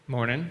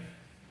Morning.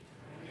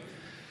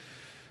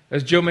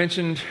 As Joe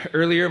mentioned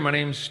earlier, my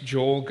name's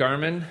Joel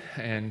Garman,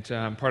 and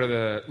I'm part of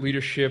the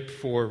leadership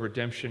for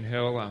Redemption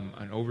Hill. I'm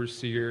an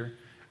overseer.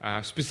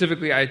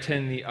 Specifically, I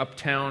attend the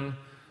Uptown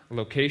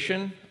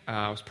location.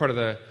 I was part of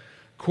the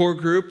core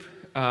group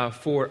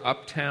for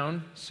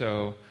Uptown,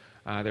 so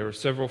there were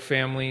several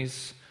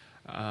families.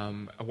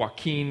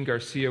 Joaquin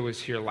Garcia was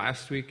here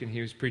last week, and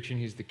he was preaching.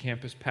 He's the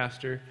campus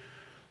pastor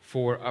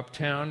for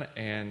Uptown,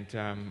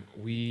 and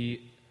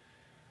we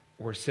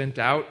were sent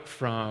out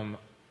from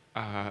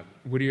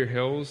Whittier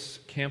Hills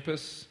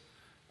campus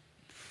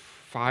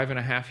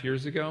 5.5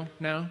 years ago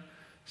now.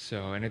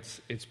 And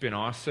it's been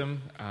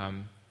awesome.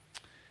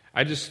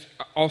 I just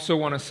also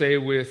want to say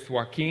with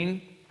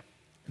Joaquin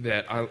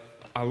that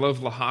I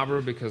love La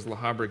Habra because La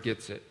Habra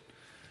gets it.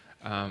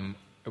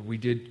 We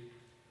did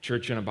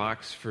church in a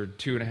box for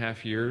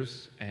 2.5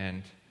 years,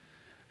 and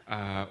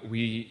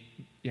we,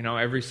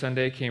 every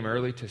Sunday came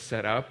early to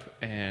set up,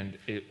 and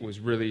it was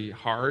really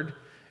hard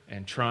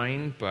and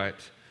trying, but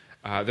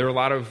there are a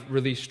lot of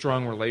really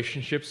strong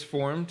relationships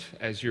formed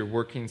as you're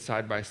working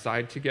side by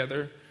side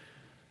together.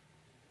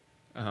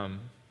 And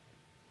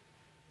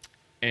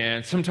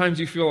sometimes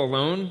you feel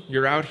alone.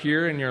 You're out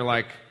here and you're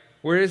like,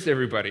 where is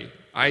everybody?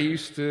 I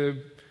used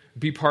to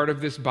be part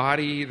of this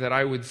body that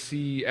I would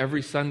see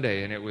every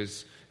Sunday, and it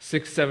was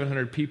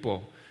 600-700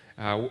 people.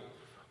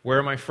 Where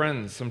are my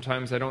friends?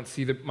 Sometimes I don't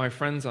see my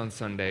friends on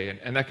Sunday,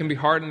 and that can be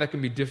hard and that can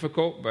be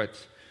difficult,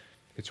 but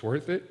it's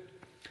worth it.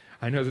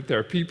 I know that there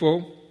are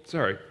people,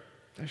 sorry,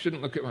 I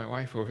shouldn't look at my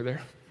wife over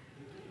there.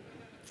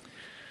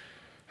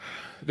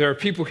 There are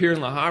people here in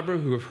La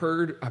Habra who have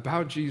heard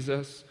about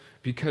Jesus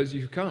because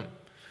you've come.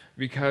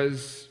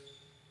 Because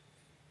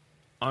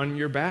on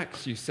your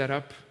backs you set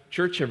up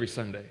church every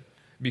Sunday.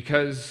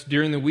 Because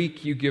during the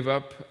week you give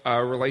up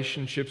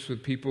relationships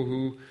with people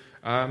who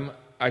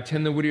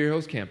attend the Whittier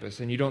Hills campus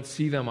and you don't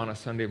see them on a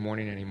Sunday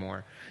morning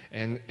anymore.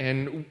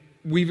 And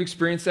we've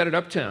experienced that at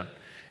Uptown.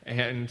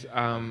 And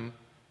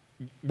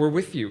we're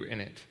with you in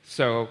it.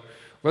 So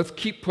let's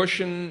keep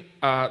pushing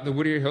the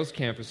Whittier Hills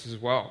campus as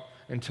well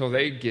until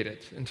they get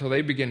it, until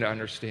they begin to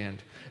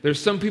understand. There's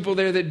some people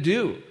there that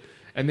do,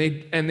 and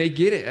they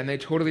get it, and they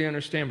totally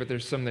understand, but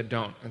there's some that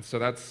don't. And so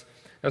that's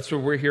what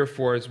we're here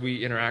for as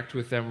we interact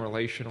with them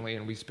relationally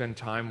and we spend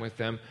time with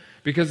them.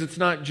 Because it's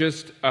not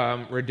just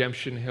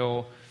Redemption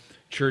Hill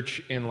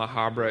Church in La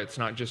Habra. It's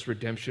not just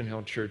Redemption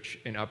Hill Church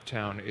in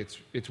Uptown.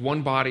 It's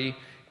one body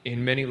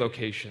in many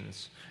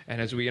locations. And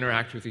as we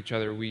interact with each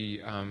other,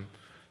 we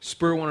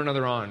spur one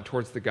another on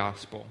towards the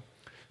gospel.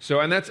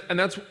 So, and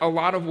that's a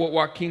lot of what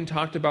Joaquin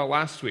talked about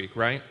last week,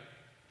 right?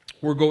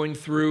 We're going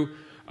through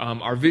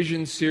our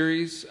Vision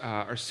series,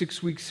 our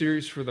 6-week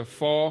series for the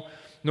fall.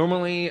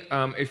 Normally,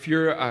 if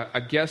you're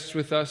a guest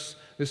with us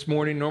this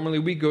morning, normally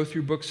we go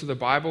through books of the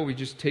Bible. We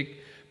just take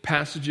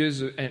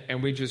passages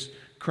and we just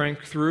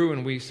crank through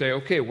and we say,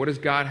 okay, what does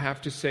God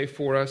have to say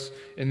for us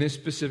in this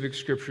specific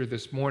scripture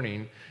this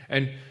morning?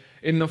 And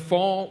in the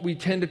fall, we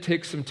tend to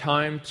take some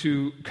time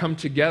to come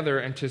together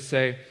and to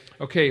say,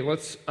 okay,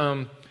 let's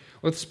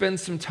spend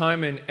some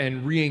time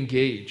and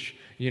re-engage.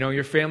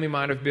 Your family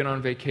might have been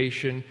on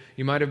vacation.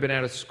 You might have been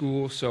out of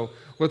school. So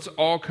let's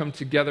all come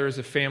together as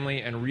a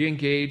family and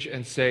re-engage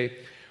and say,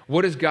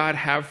 what does God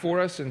have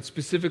for us? And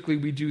specifically,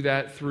 we do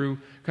that through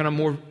kind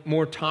of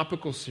more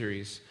topical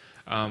series.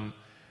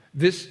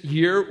 This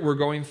year, we're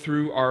going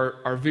through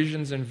our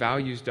visions and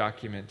values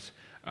document.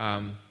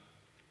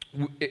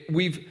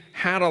 We've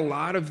had a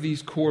lot of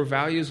these core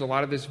values, a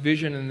lot of this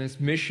vision and this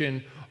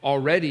mission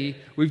already.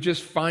 We've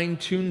just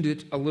fine-tuned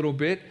it a little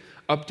bit,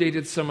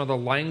 updated some of the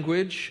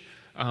language.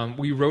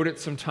 We wrote it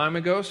some time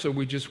ago, so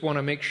we just want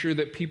to make sure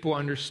that people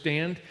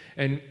understand.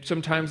 And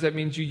sometimes that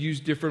means you use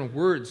different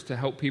words to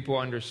help people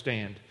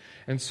understand.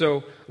 And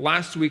so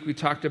last week we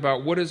talked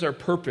about what is our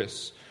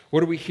purpose?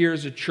 What are we here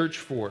as a church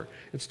for?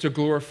 It's to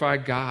glorify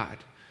God.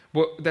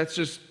 Well,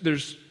 there's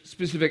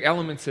specific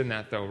elements in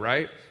that though,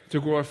 right? To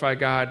glorify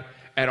God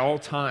at all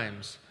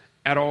times,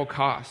 at all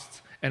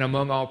costs, and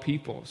among all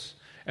peoples.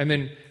 And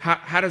then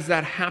how does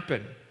that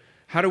happen?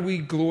 How do we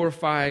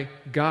glorify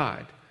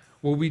God?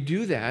 Well, we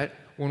do that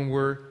when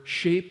we're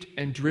shaped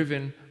and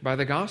driven by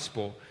the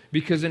gospel,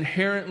 because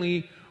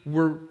inherently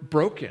we're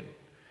broken.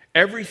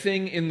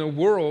 Everything in the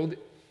world,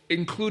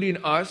 including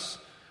us,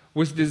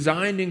 was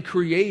designed and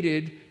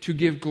created to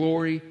give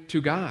glory to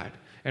God.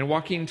 And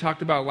Joaquin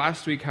talked about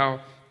last week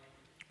how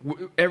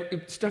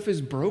stuff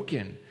is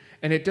broken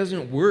and it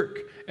doesn't work,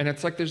 and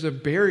it's like there's a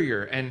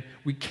barrier and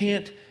we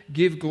can't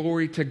give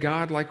glory to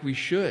God like we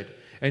should.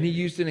 And he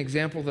used an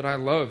example that I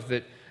love,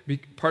 that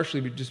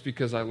partially just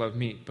because I love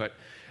meat, but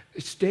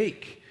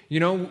steak.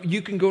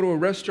 You can go to a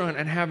restaurant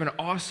and have an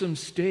awesome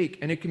steak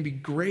and it can be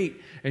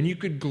great and you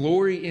could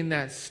glory in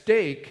that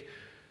steak,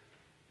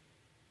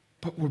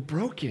 but we're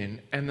broken,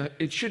 and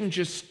it shouldn't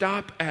just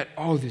stop at,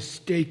 oh, this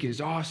steak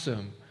is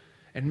awesome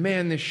and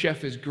man, this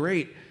chef is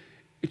great.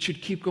 It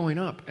should keep going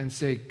up and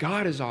say,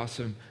 God is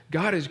awesome,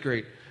 God is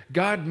great,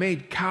 God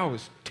made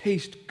cows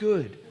taste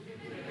good.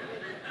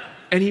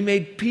 And he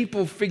made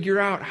people figure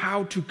out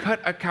how to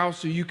cut a cow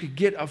so you could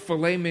get a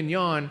filet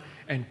mignon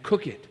and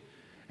cook it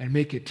and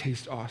make it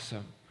taste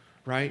awesome,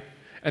 right?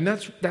 And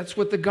that's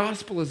what the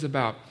gospel is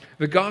about.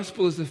 The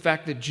gospel is the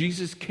fact that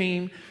Jesus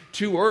came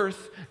to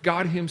earth.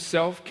 God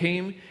himself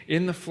came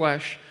in the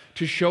flesh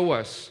to show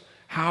us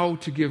how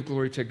to give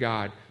glory to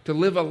God, to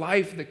live a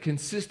life that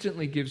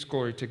consistently gives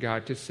glory to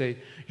God, to say,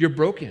 you're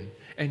broken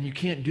and you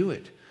can't do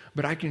it,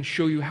 but I can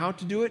show you how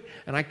to do it,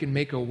 and I can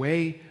make a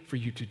way for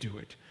you to do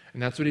it.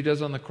 And that's what he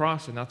does on the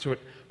cross, and that's what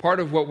part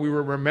of what we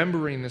were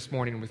remembering this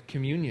morning with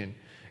communion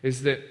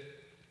is that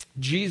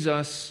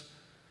Jesus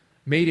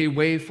made a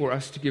way for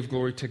us to give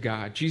glory to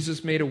God.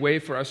 Jesus made a way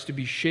for us to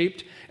be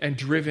shaped and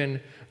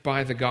driven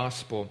by the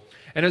gospel.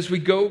 And as we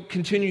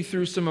continue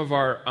through some of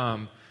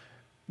our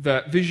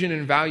the vision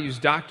and values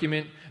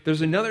document,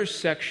 there's another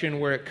section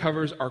where it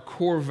covers our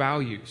core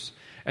values.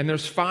 And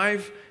there's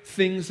 5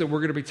 things that we're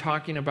going to be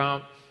talking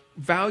about,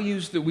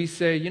 values that we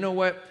say, you know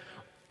what,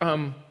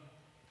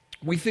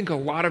 we think a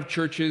lot of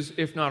churches,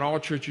 if not all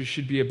churches,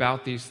 should be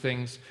about these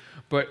things,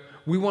 but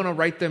we want to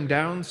write them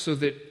down so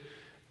that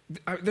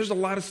there's a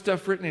lot of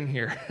stuff written in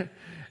here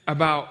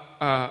about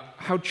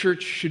how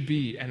church should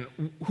be and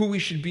who we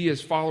should be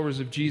as followers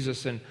of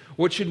Jesus and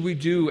what should we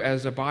do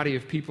as a body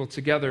of people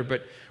together.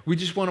 But we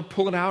just want to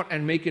pull it out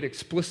and make it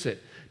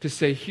explicit to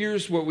say,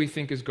 here's what we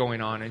think is going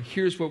on and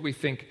here's what we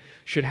think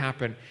should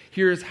happen.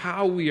 Here's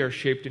how we are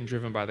shaped and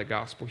driven by the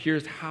gospel.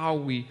 Here's how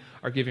we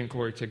are giving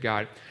glory to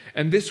God.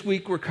 And this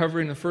week we're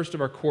covering the first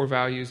of our core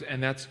values,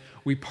 and that's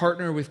we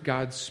partner with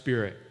God's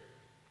Spirit.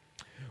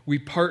 We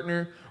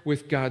partner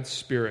with God's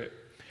Spirit.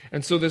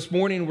 And so this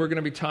morning we're going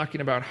to be talking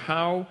about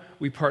how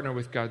we partner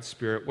with God's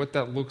Spirit, what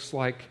that looks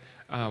like,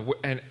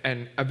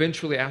 and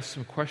eventually ask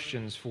some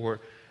questions for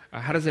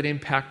how does that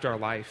impact our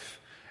life,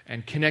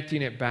 and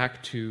connecting it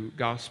back to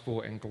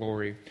gospel and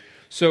glory.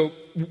 So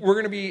we're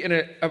going to be in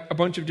a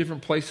bunch of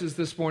different places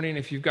this morning.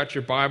 If you've got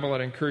your Bible,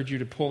 I'd encourage you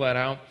to pull that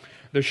out.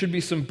 There should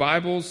be some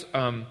Bibles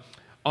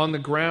on the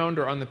ground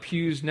or on the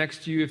pews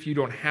next to you if you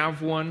don't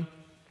have one.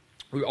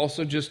 We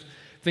also just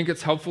think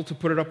it's helpful to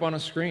put it up on a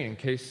screen in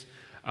case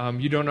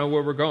you don't know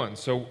where we're going.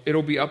 So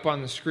it'll be up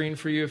on the screen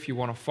for you if you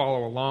want to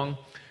follow along,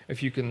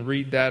 if you can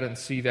read that and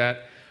see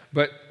that.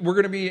 But we're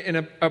going to be in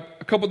a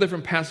couple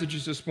different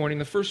passages this morning.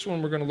 The first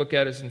one we're going to look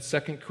at is in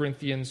 2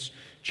 Corinthians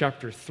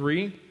chapter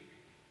 3,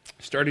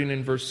 starting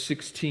in verse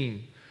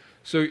 16.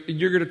 So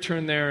you're going to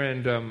turn there,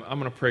 and I'm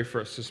going to pray for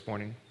us this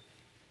morning.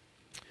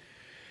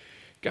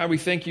 God, we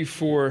thank you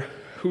for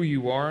who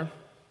you are.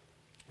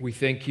 We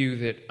thank you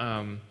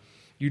that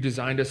you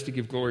designed us to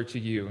give glory to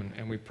you,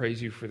 and we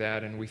praise you for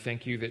that. And we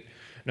thank you that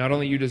not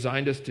only you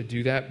designed us to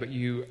do that, but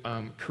you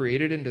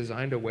created and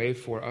designed a way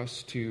for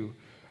us to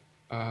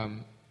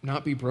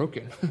not be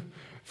broken,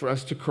 for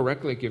us to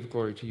correctly give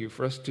glory to you,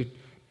 for us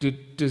to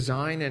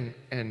design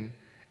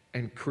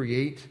and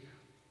create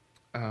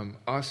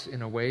us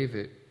in a way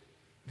that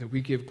we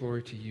give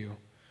glory to you.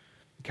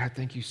 God,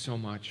 thank you so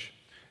much.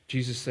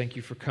 Jesus, thank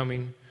you for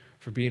coming,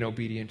 for being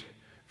obedient,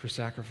 for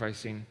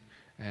sacrificing.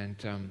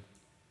 And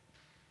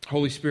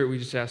Holy Spirit, we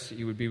just ask that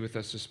you would be with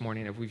us this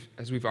morning.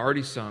 As we've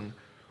already sung,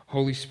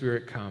 Holy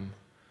Spirit, come.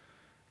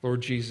 Lord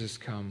Jesus,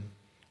 come.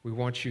 We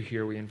want you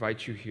here. We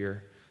invite you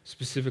here.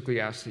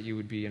 Specifically ask that you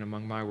would be in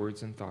among my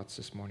words and thoughts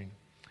this morning.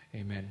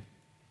 Amen.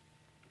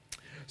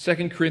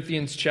 2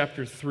 Corinthians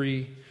chapter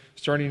 3,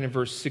 starting in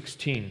verse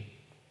 16.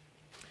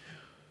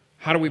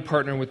 How do we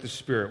partner with the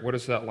Spirit? What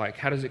is that like?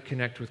 How does it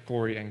connect with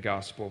glory and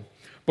gospel?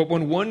 But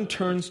when one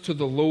turns to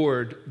the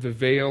Lord, the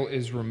veil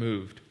is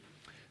removed.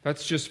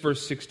 That's just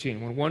verse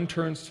 16. When one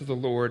turns to the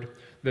Lord,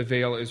 the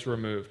veil is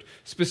removed.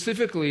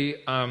 Specifically,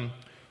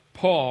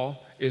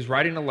 Paul is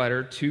writing a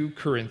letter to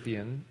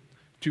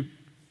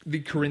the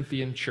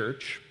Corinthian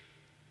church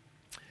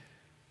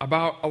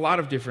about a lot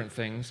of different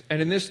things.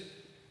 And in this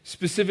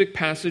specific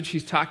passage,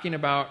 he's talking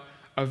about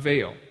a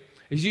veil.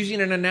 He's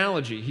using an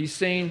analogy. He's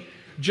saying,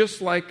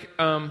 just like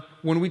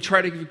when we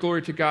try to give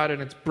glory to God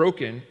and it's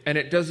broken and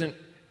it doesn't,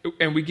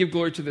 and we give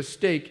glory to the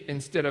stake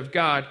instead of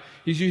God,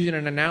 he's using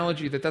an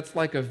analogy that's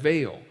like a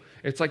veil.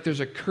 It's like there's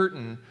a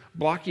curtain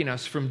blocking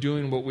us from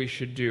doing what we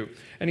should do.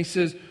 And he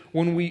says,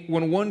 when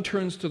one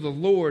turns to the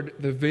Lord,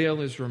 the veil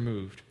is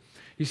removed.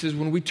 He says,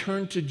 when we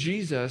turn to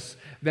Jesus,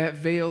 that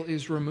veil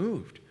is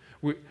removed.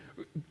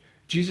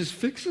 Jesus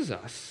fixes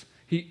us.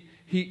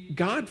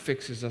 God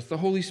fixes us. The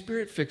Holy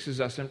Spirit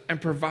fixes us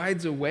and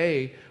provides a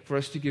way for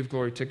us to give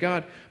glory to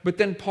God. But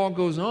then Paul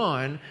goes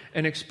on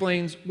and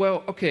explains,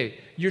 well, okay,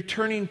 you're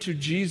turning to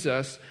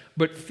Jesus,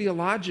 but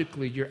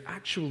theologically, you're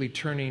actually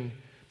turning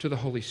to the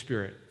Holy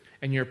Spirit,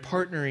 and you're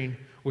partnering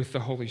with the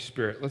Holy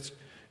Spirit. Let's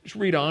just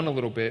read on a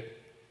little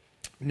bit.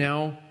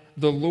 Now,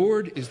 the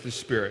Lord is the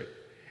Spirit,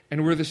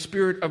 and where the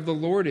Spirit of the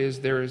Lord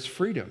is, there is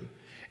freedom.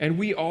 And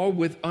we all,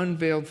 with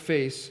unveiled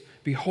face,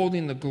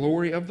 beholding the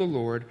glory of the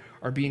Lord,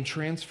 are being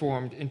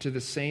transformed into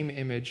the same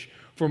image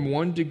from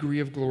one degree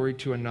of glory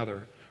to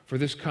another. For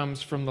this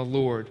comes from the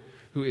Lord,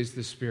 who is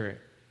the Spirit.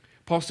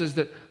 Paul says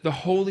that the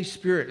Holy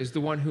Spirit is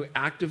the one who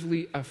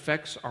actively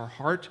affects our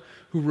heart,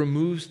 who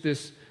removes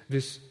this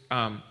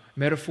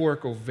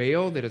metaphorical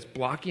veil that is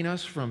blocking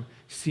us from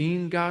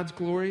seeing God's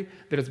glory,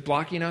 that is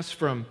blocking us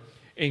from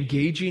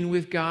engaging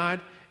with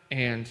God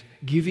and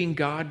giving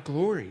God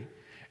glory.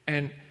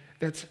 And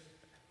that's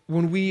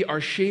when we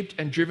are shaped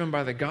and driven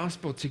by the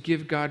gospel to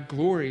give God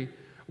glory.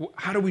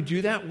 How do we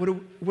do that?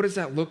 What does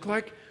that look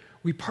like?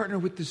 We partner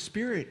with the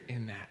Spirit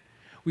in that.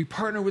 We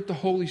partner with the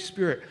Holy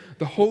Spirit.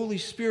 The Holy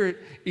Spirit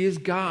is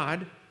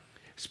God.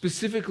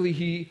 Specifically,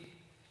 He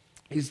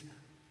is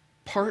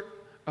part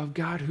of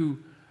God who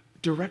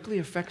directly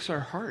affects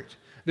our heart.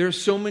 There are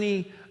so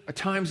many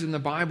times in the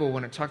Bible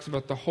when it talks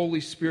about the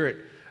Holy Spirit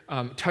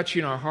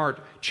touching our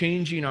heart,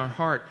 changing our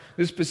heart.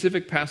 This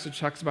specific passage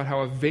talks about how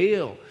a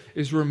veil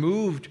is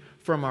removed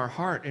from our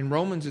heart. In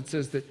Romans, it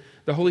says that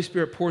the Holy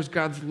Spirit pours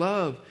God's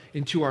love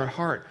into our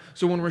heart.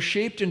 So when we're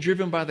shaped and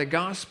driven by the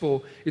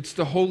gospel, it's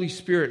the Holy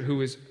Spirit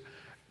who is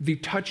the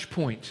touch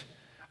point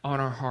on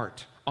our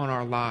heart, on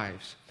our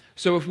lives.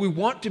 So if we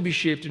want to be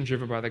shaped and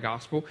driven by the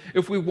gospel,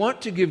 if we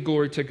want to give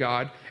glory to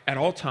God at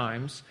all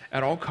times,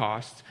 at all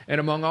costs,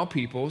 and among all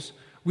peoples,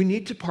 we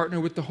need to partner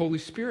with the Holy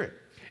Spirit,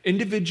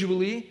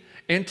 individually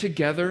and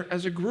together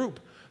as a group.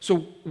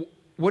 So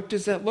what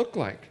does that look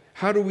like?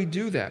 How do we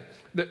do that?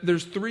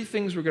 There's three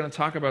things we're going to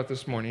talk about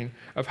this morning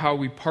of how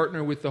we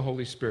partner with the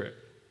Holy Spirit.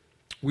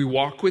 We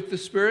walk with the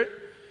Spirit,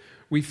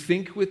 we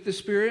think with the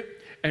Spirit,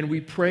 and we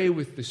pray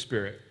with the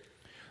Spirit.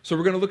 So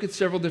we're going to look at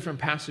several different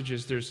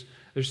passages. There's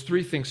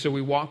three things. So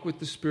we walk with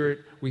the Spirit,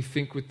 we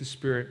think with the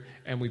Spirit,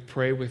 and we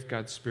pray with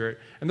God's Spirit.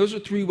 And those are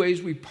three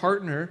ways we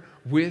partner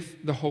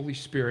with the Holy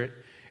Spirit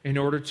in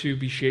order to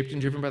be shaped and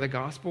driven by the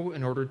gospel,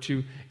 in order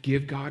to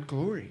give God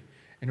glory,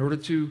 in order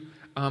to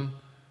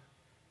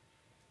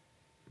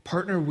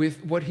partner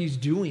with what He's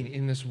doing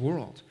in this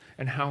world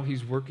and how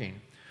He's working.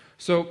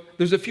 So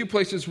there's a few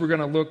places we're going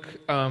to look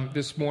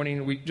this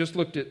morning. We just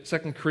looked at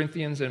 2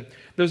 Corinthians, and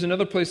there's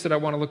another place that I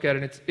want to look at,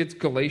 and it's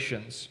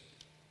Galatians.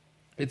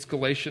 It's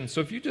Galatians.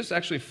 So if you just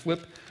actually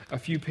flip a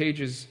few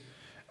pages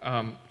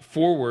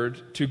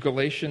forward to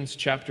Galatians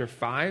chapter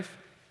 5,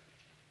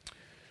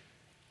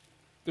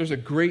 there's a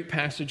great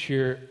passage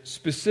here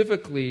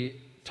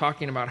specifically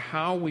talking about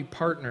how we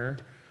partner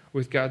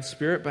with God's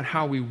Spirit, but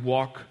how we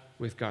walk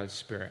with God's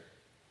Spirit.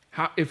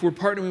 If we're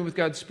partnering with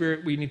God's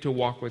Spirit, we need to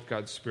walk with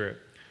God's Spirit.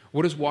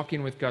 What does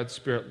walking with God's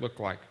Spirit look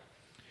like?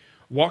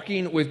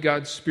 Walking with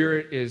God's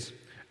Spirit is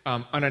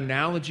an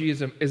analogy,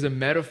 is a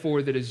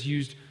metaphor that is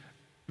used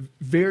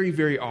very,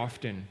 very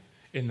often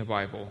in the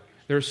Bible.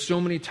 There are so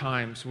many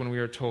times when we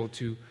are told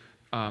to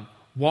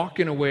walk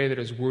in a way that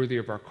is worthy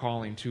of our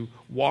calling, to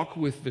walk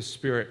with the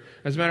Spirit.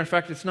 As a matter of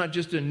fact, it's not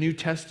just a New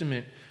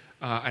Testament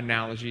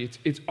analogy.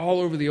 It's all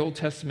over the Old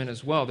Testament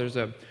as well. There's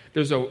a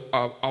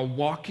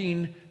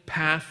walking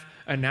path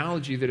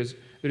analogy that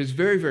is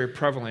very, very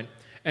prevalent,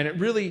 and it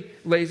really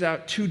lays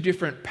out two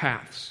different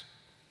paths.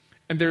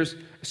 And there's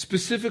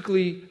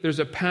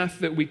a path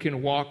that we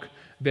can walk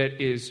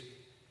that is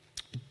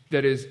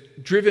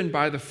driven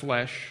by the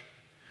flesh,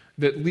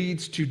 that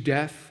leads to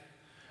death,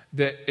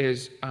 that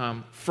is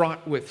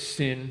fraught with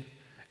sin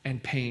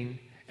and pain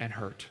and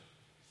hurt.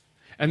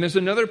 And there's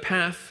another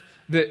path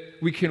that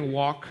we can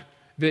walk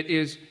that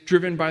is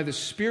driven by the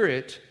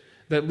Spirit,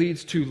 that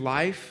leads to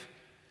life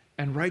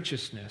and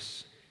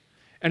righteousness.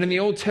 And in the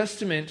Old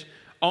Testament,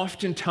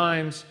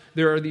 oftentimes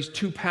there are these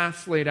two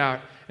paths laid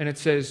out, and it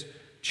says,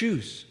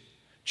 choose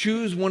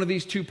one of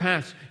these two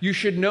paths. You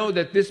should know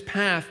that this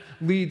path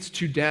leads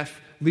to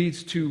death,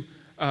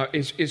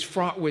 is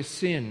fraught with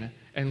sin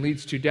and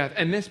leads to death.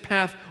 And this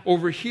path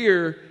over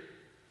here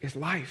is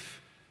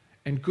life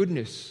and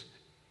goodness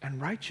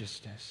and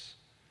righteousness.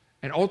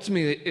 And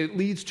ultimately, it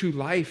leads to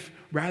life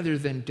rather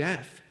than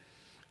death.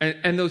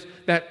 And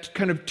that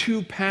kind of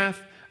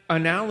two-path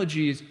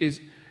analogy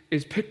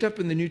is picked up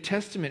in the New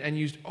Testament and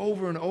used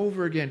over and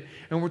over again.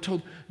 And we're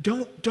told,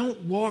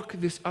 don't walk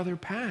this other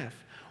path.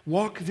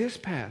 Walk this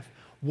path.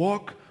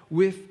 Walk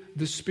with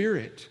the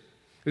Spirit.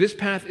 This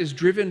path is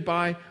driven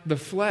by the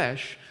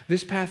flesh.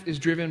 This path is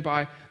driven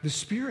by the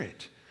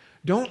Spirit.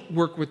 Don't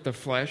work with the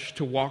flesh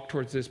to walk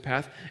towards this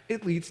path.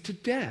 It leads to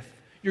death.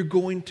 You're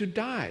going to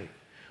die.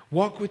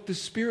 Walk with the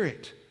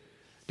Spirit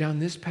down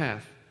this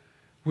path,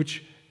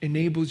 which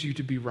enables you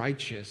to be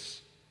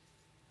righteous,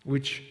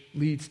 which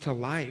leads to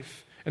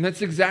life. And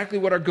that's exactly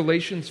what our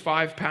Galatians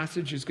 5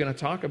 passage is going to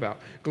talk about.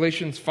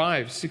 Galatians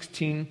 5,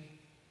 16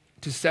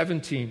 to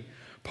 17.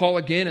 Paul,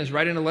 again, is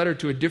writing a letter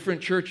to a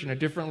different church in a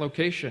different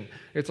location.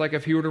 It's like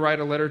if he were to write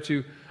a letter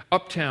to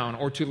Uptown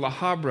or to La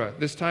Habra.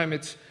 This time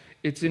it's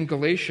in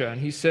Galatia.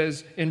 And he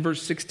says in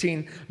verse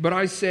 16, "But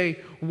I say,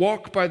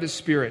 walk by the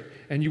Spirit,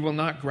 and you will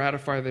not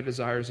gratify the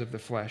desires of the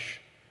flesh.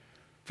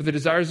 For the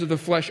desires of the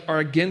flesh are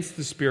against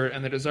the Spirit,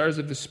 and the desires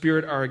of the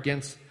Spirit are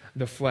against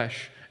the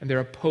flesh. And they're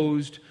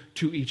opposed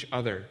to each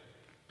other."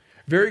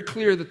 Very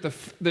clear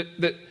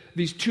that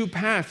these two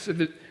paths,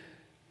 that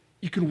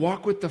you can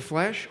walk with the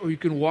flesh or you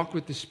can walk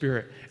with the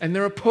Spirit. And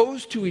they're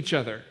opposed to each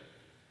other.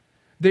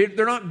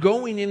 They're not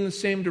going in the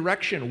same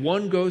direction.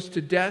 One goes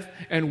to death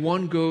and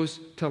one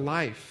goes to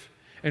life.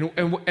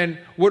 And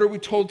what are we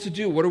told to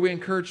do? What are we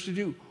encouraged to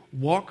do?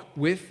 walk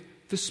with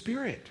the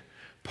Spirit.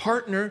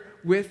 Partner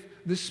with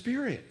the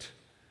Spirit.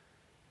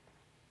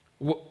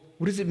 What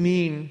does it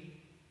mean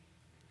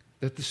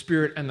that the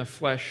Spirit and the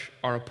flesh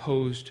are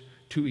opposed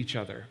to each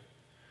other?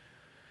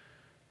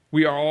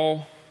 We are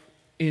all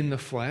in the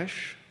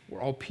flesh.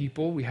 We're all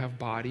people. We have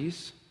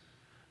bodies.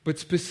 But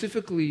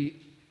specifically,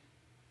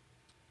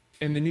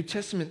 in the New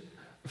Testament,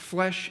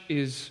 flesh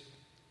is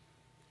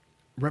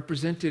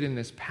represented in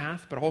this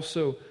path, but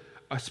also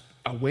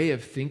a way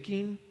of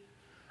thinking,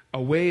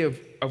 a way of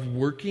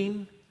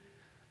working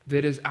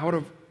that is out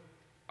of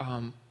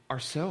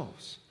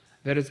ourselves,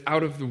 that is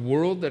out of the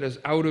world, that is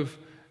out of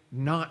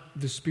not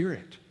the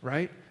Spirit,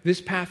 right? This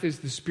path is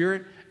the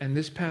Spirit, and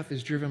this path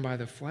is driven by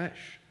the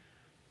flesh.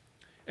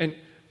 And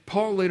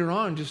Paul later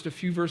on, just a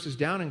few verses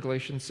down in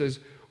Galatians, says,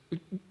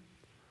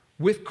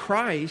 with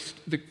Christ,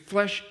 the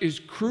flesh is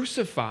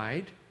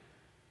crucified,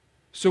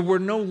 so we're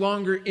no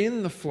longer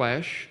in the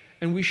flesh,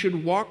 and we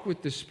should walk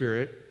with the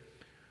Spirit.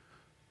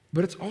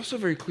 But it's also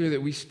very clear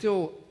that we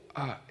still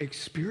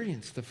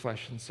experience the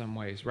flesh in some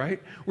ways,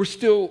 right? We're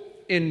still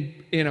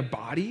in a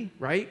body,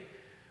 right?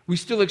 We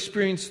still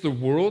experience the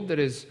world that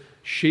is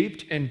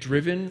shaped and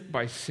driven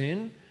by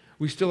sin.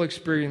 We still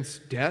experience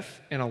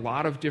death in a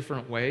lot of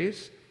different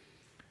ways.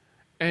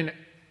 And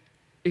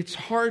it's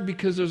hard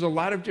because there's a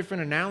lot of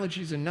different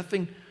analogies and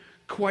nothing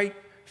quite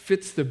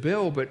fits the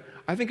bill, but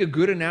I think a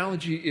good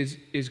analogy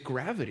is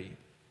gravity.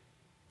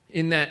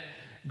 In that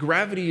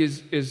gravity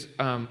is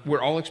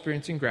we're all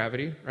experiencing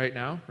gravity right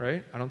now,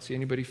 right? I don't see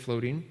anybody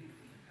floating.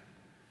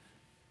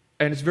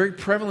 And it's very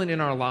prevalent in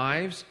our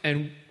lives,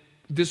 and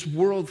this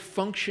world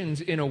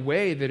functions in a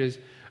way that is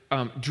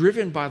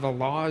driven by the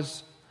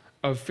laws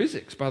of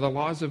physics, by the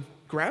laws of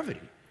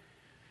gravity.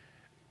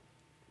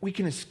 We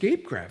can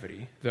escape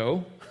gravity,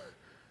 though,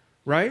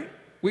 right?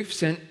 We've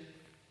sent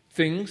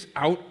things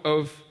out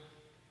of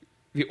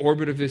the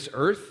orbit of this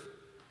earth.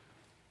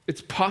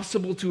 It's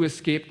possible to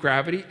escape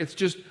gravity. It's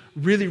just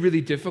really,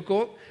 really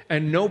difficult,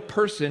 and no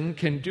person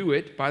can do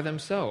it by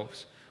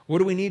themselves. What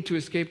do we need to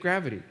escape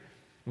gravity?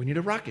 We need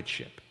a rocket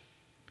ship.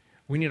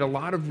 We need a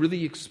lot of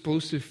really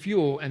explosive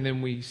fuel, and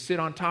then we sit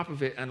on top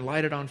of it and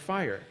light it on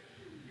fire.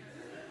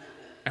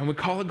 And we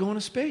call it going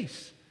to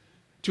space,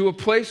 to a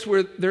place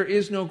where there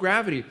is no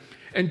gravity.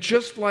 And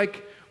just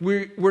like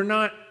we're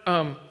not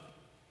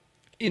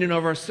in and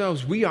of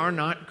ourselves, we are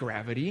not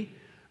gravity,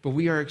 but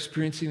we are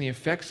experiencing the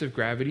effects of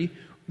gravity.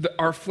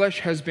 Our flesh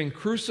has been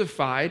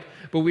crucified,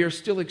 but we are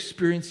still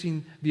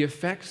experiencing the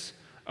effects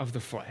of the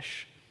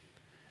flesh.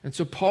 And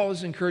so Paul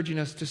is encouraging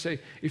us to say,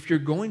 if you're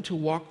going to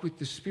walk with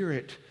the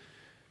Spirit,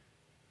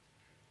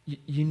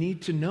 you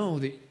need to know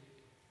that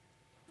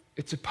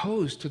it's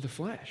opposed to the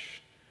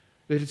flesh,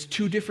 that it's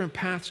two different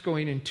paths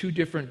going in two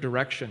different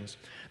directions.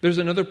 There's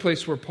another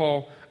place where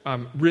Paul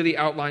really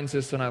outlines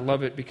this, and I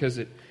love it because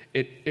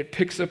it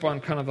picks up on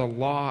kind of the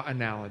law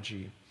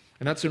analogy,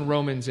 and that's in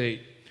Romans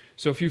 8.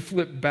 So if you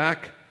flip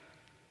back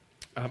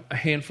a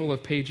handful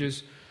of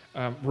pages,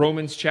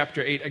 Romans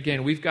chapter 8,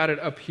 again, we've got it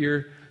up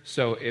here,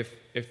 so if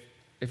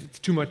it's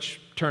too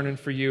much turning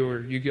for you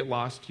or you get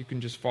lost, you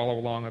can just follow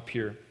along up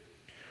here.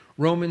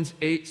 Romans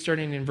 8,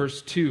 starting in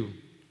verse 2.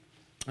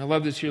 I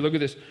love this here. Look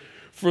at this.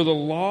 For the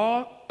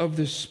law of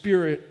the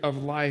Spirit of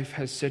life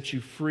has set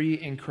you free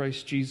in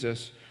Christ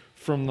Jesus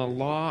from the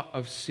law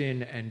of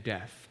sin and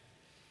death.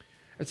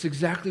 That's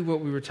exactly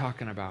what we were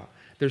talking about.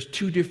 There's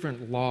two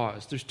different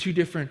laws. There's two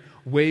different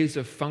ways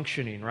of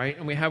functioning, right?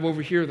 And we have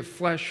over here the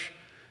flesh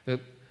that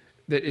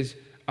is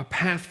a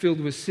path filled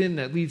with sin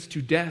that leads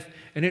to death.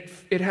 And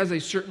it has a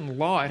certain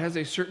law. It has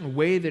a certain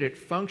way that it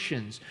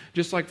functions.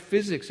 Just like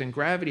physics and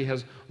gravity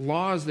has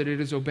laws that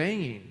it is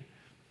obeying.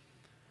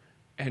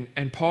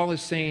 And Paul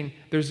is saying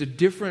there's a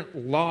different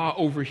law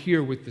over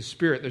here with the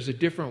Spirit. There's a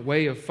different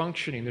way of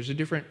functioning. There's a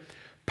different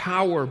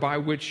power by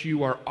which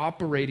you are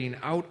operating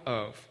out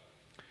of.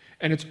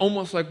 And it's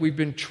almost like we've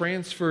been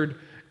transferred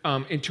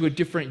into a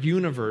different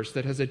universe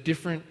that has a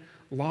different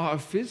law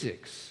of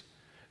physics.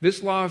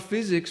 This law of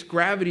physics,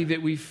 gravity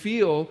that we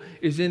feel,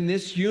 is in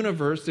this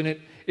universe, and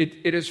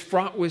it is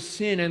fraught with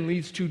sin and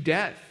leads to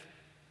death.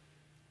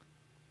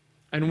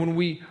 And when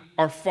we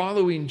are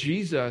following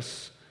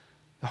Jesus,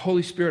 the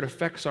Holy Spirit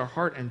affects our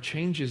heart and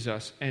changes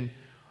us and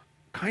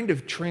kind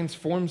of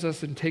transforms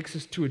us and takes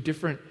us to a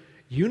different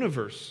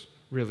universe,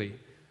 really.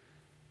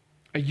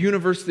 A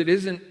universe that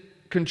isn't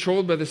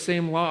controlled by the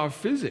same law of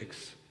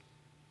physics.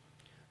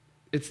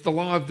 It's the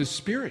law of the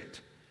Spirit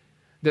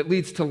that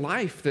leads to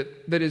life,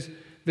 that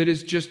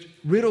is just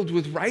riddled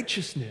with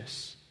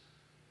righteousness.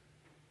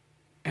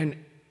 And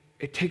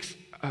it takes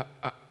an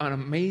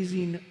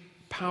amazing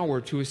power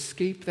to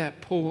escape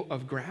that pull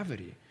of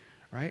gravity,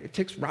 right? It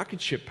takes rocket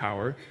ship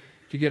power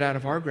to get out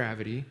of our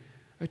gravity.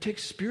 It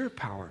takes Spirit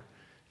power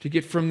to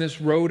get from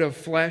this road of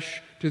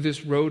flesh to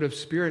this road of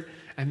Spirit.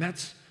 And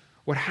that's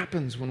what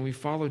happens when we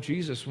follow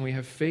Jesus, when we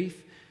have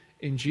faith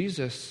in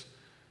Jesus.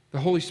 The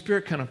Holy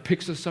Spirit kind of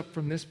picks us up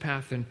from this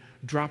path and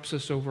drops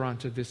us over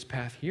onto this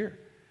path here.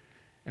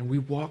 And we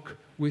walk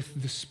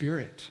with the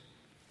Spirit.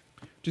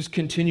 Just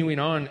continuing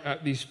on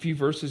these few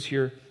verses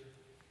here.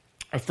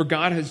 For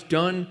God has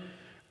done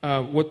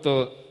what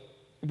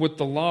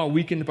the law,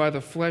 weakened by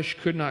the flesh,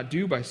 could not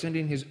do by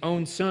sending his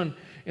own Son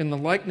in the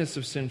likeness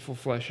of sinful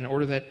flesh, in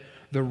order that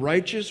the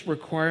righteous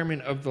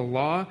requirement of the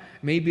law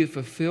may be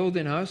fulfilled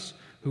in us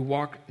who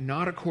walk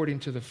not according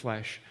to the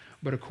flesh,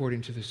 but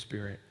according to the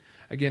Spirit.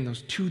 Again,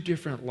 those two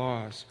different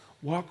laws.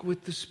 Walk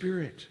with the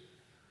Spirit.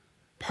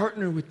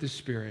 Partner with the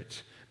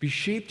Spirit. Be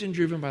shaped and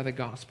driven by the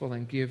gospel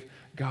and give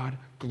God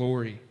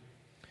glory.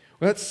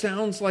 Well, that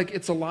sounds like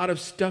it's a lot of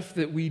stuff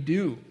that we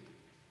do.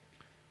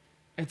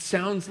 It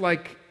sounds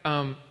like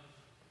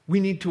we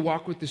need to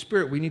walk with the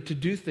Spirit. We need to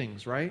do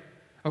things, right?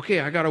 Okay,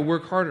 I got to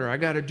work harder. I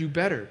got to do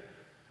better.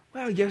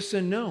 Well, yes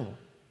and no.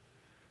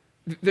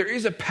 There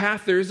is a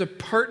path, there is a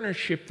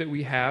partnership that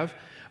we have,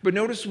 but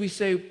notice we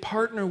say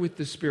partner with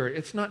the Spirit.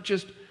 It's not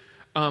just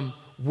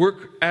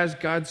work as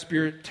God's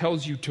Spirit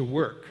tells you to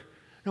work.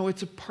 No,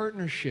 it's a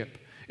partnership.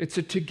 It's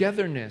a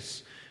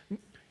togetherness.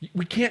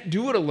 We can't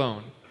do it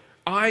alone.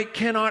 I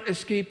cannot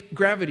escape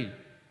gravity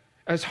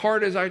as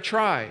hard as I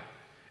try.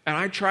 And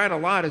I tried a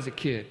lot as a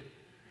kid.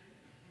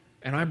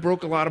 And I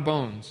broke a lot of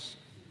bones.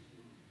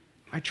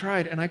 I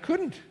tried and I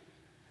couldn't.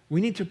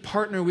 We need to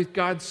partner with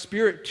God's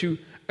Spirit to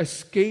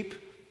escape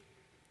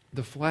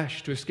the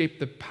flesh, to escape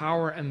the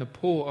power and the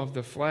pull of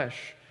the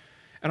flesh.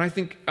 And I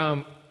think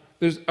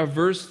there's a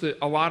verse that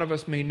a lot of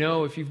us may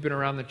know if you've been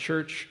around the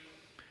church.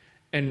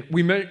 And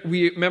we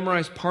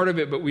memorize part of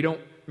it, but we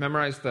don't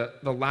memorize the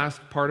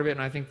last part of it.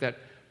 And I think that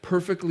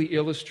perfectly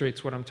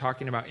illustrates what I'm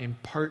talking about in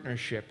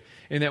partnership.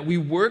 In that we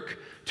work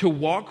to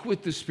walk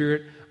with the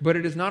Spirit, but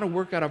it is not a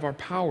work out of our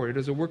power. It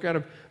is a work out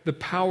of the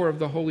power of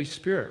the Holy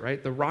Spirit,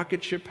 right? The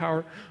rocket ship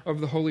power of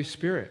the Holy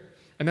Spirit.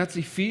 And that's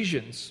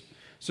Ephesians.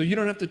 So you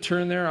don't have to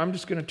turn there. I'm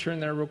just going to turn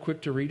there real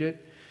quick to read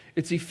it.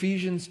 It's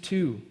Ephesians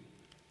 2,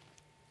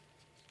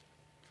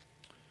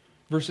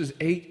 verses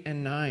 8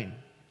 and 9.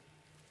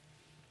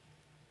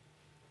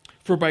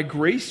 For by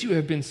grace you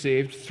have been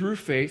saved through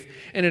faith,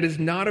 and it is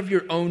not of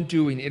your own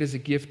doing. It is a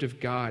gift of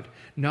God,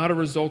 not a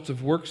result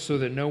of works, so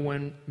that no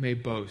one may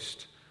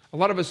boast. A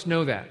lot of us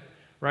know that,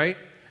 right?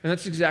 And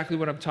that's exactly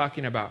what I'm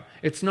talking about.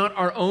 It's not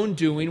our own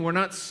doing. We're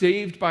not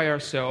saved by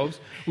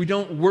ourselves. We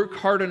don't work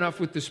hard enough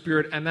with the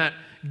Spirit, and that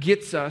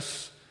gets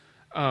us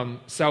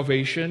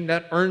salvation.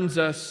 That earns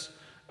us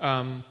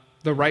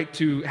the right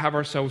to have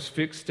ourselves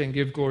fixed and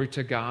give glory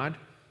to God.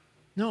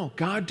 No,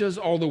 God does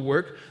all the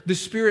work. The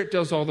Spirit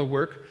does all the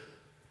work.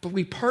 But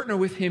we partner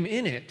with him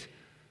in it.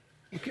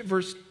 Look at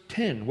verse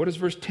 10. What does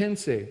verse 10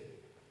 say?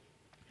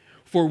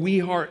 For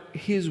we are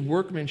his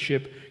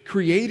workmanship,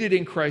 created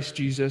in Christ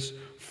Jesus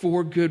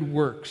for good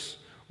works,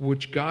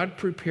 which God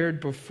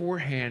prepared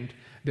beforehand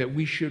that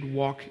we should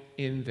walk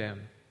in them.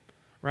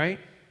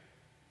 Right?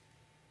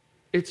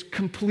 It's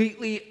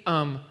completely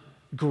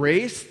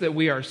grace that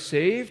we are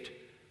saved.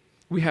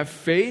 We have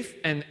faith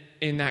and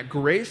in that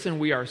grace and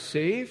we are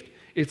saved.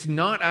 It's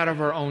not out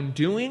of our own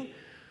doing.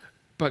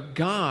 But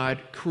God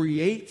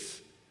creates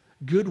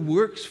good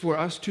works for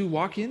us to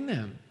walk in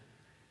them.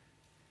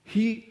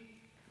 He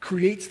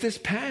creates this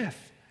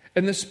path.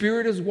 And the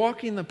Spirit is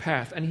walking the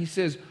path. And he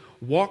says,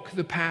 walk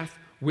the path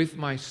with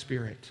my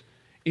Spirit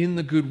in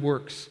the good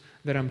works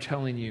that I'm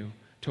telling you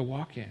to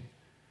walk in.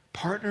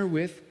 Partner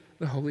with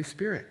the Holy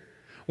Spirit.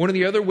 One of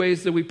the other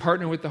ways that we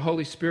partner with the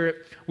Holy Spirit,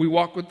 we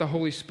walk with the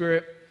Holy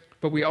Spirit,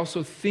 but we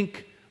also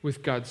think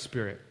with God's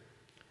Spirit.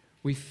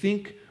 We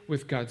think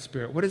with God's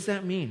Spirit. What does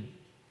that mean?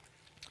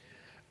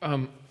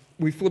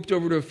 We flipped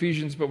over to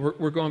Ephesians, but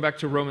we're going back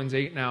to Romans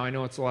 8 now. I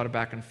know it's a lot of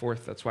back and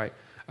forth. That's why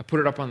I put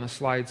it up on the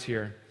slides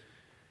here.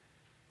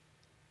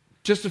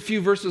 Just a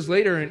few verses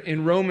later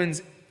in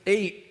Romans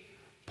 8,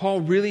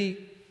 Paul really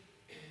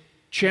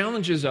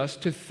challenges us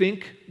to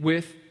think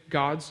with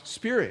God's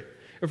Spirit.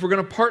 If we're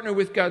going to partner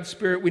with God's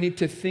Spirit, we need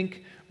to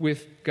think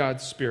with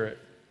God's Spirit.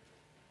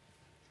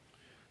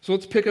 So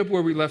let's pick up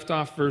where we left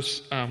off,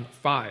 verse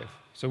 5.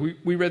 So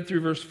we read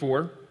through verse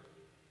 4.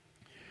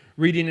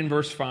 Reading in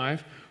verse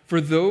 5. For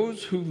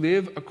those who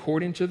live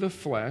according to the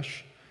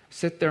flesh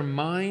set their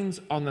minds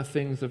on the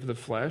things of the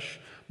flesh,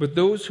 but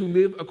those who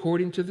live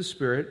according to the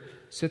Spirit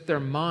set their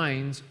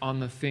minds on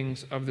the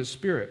things of the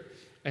Spirit.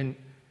 And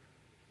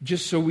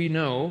just so we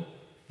know,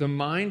 the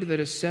mind that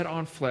is set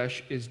on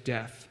flesh is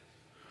death,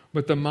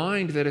 but the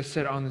mind that is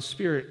set on the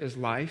Spirit is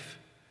life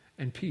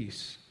and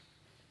peace.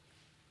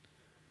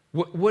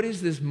 What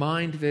is this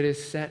mind that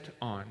is set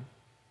on?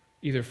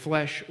 Either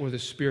flesh or the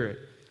Spirit.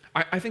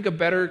 I think a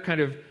better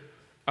kind of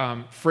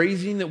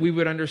phrasing that we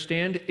would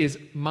understand is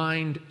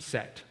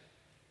mindset.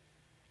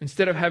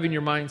 Instead of having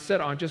your mind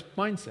set on, just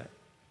mindset.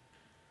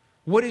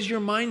 What is your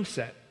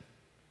mindset?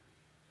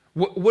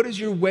 What is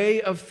your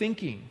way of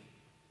thinking?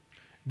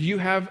 Do you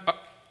have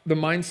the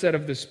mindset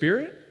of the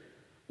Spirit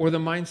or the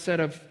mindset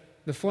of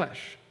the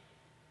flesh?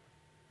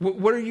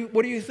 What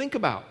do you think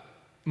about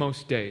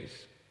most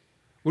days?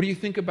 What do you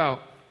think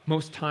about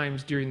most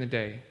times during the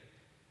day?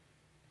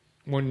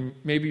 When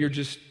maybe you're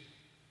just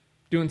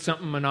doing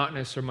something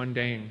monotonous or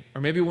mundane.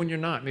 Or maybe when you're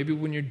not. Maybe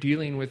when you're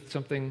dealing with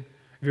something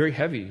very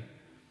heavy,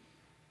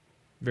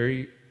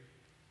 very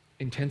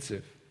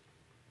intensive.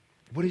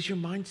 What is your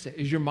mindset?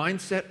 Is your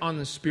mindset on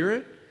the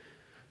Spirit?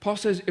 Paul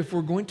says if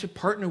we're going to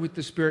partner with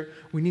the Spirit,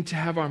 we need to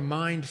have our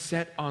mind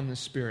set on the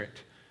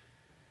Spirit.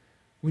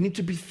 We need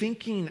to be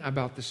thinking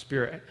about the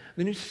Spirit.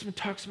 The New Testament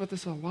talks about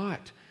this a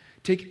lot.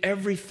 Take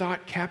every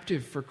thought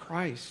captive for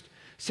Christ.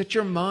 Set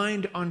your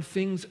mind on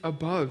things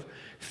above.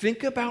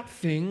 Think about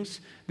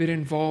things that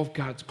involve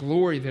God's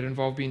glory, that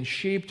involve being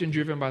shaped and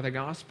driven by the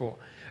gospel,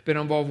 that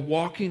involve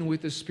walking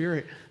with the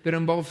Spirit, that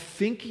involve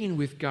thinking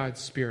with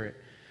God's Spirit.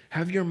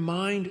 Have your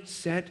mind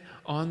set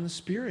on the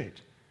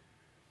Spirit.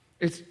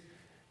 It's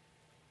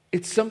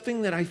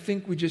something that I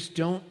think we just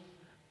don't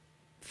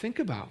think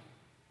about.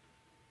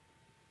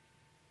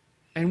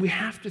 And we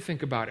have to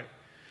think about it.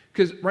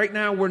 Because right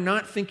now we're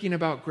not thinking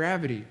about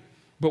gravity,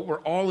 but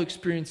we're all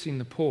experiencing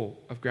the pull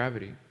of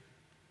gravity.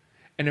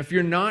 And if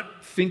you're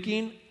not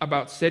thinking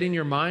about setting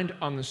your mind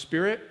on the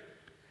Spirit,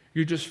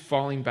 you're just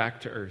falling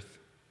back to earth.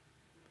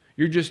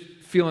 You're just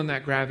feeling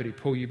that gravity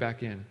pull you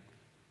back in.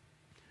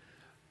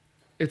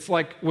 It's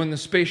like when the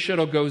space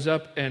shuttle goes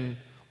up and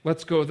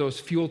lets go of those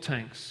fuel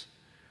tanks.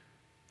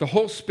 The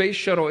whole space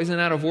shuttle isn't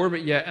out of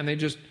orbit yet, and they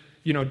just,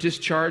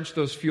 discharge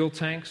those fuel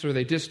tanks, or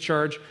they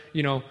discharge,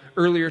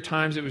 earlier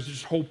times it was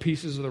just whole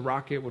pieces of the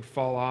rocket would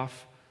fall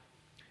off.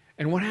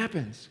 And what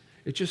happens?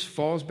 It just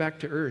falls back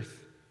to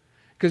Earth.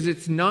 Because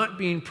it's not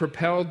being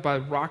propelled by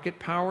rocket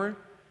power,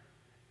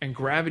 and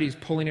gravity's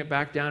pulling it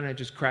back down, and it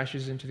just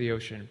crashes into the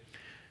ocean.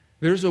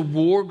 There's a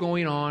war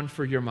going on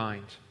for your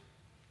mind.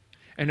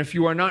 And if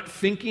you are not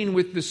thinking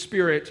with the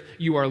Spirit,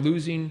 you are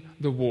losing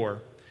the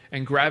war.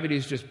 And gravity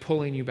is just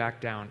pulling you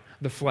back down.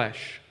 The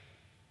flesh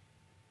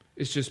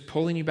is just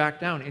pulling you back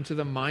down into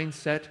the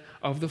mindset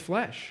of the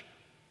flesh.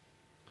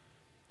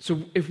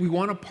 So if we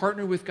want to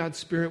partner with God's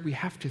Spirit, we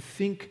have to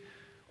think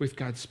with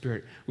God's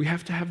Spirit. We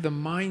have to have the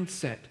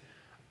mindset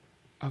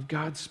of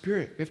God's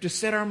Spirit. We have to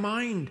set our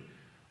mind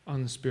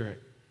on the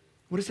Spirit.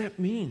 What does that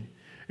mean?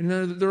 And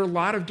there are a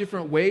lot of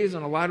different ways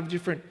and a lot of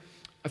different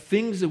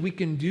things that we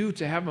can do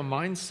to have a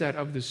mindset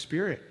of the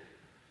Spirit.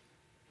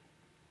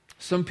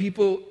 Some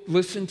people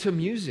listen to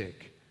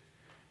music.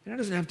 And it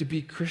doesn't have to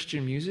be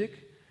Christian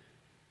music.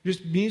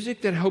 Just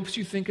music that helps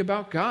you think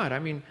about God. I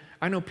mean,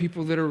 I know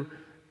people that are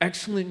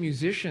excellent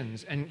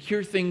musicians and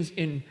hear things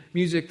in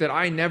music that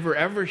I never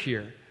ever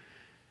hear.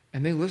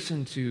 And they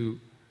listen to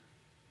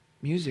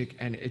music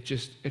and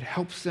it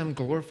helps them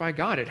glorify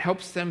God. It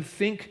helps them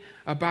think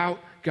about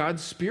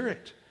God's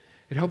Spirit.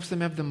 It helps them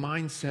have the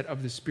mindset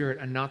of the Spirit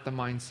and not the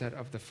mindset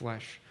of the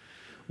flesh.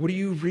 What are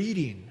you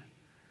reading?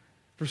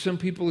 For some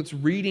people, it's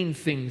reading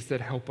things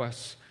that help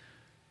us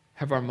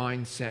have our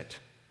mindset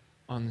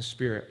on the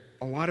Spirit.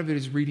 A lot of it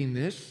is reading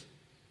this.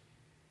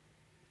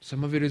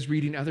 Some of it is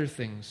reading other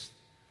things.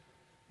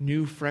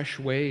 New, fresh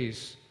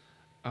ways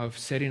of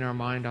setting our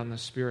mind on the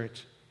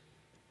Spirit.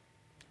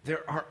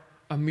 There are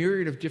a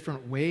myriad of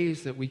different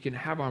ways that we can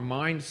have our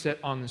mind set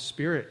on the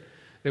Spirit,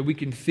 that we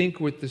can think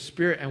with the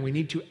Spirit, and we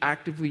need to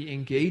actively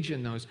engage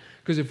in those.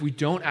 Because if we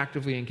don't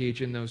actively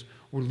engage in those,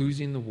 we're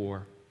losing the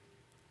war.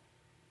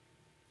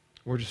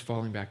 We're just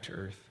falling back to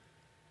earth.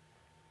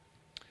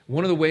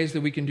 One of the ways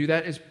that we can do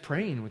that is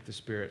praying with the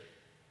Spirit.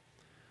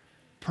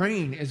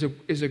 Praying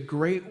is a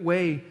great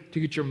way to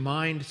get your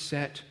mind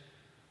set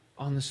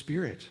on the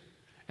Spirit.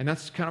 And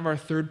that's kind of our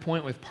third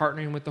point with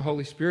partnering with the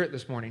Holy Spirit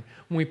this morning.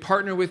 When we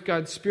partner with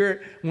God's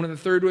Spirit, one of the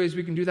third ways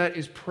we can do that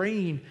is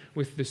praying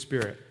with the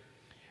Spirit.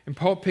 And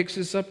Paul picks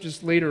this up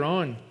just later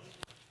on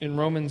in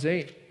Romans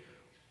 8.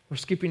 We're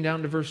skipping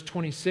down to verse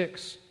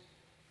 26.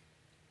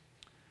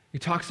 He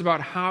talks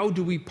about how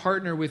do we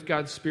partner with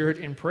God's Spirit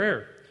in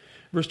prayer.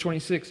 Verse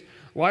 26,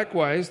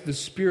 likewise, the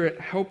Spirit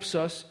helps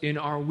us in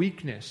our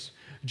weakness.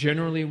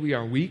 Generally, we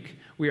are weak.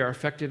 We are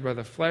affected by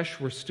the flesh.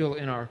 We're still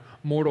in our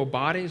mortal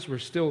bodies. We're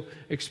still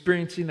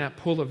experiencing that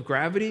pull of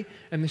gravity,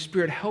 and the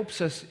Spirit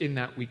helps us in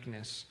that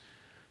weakness.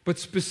 But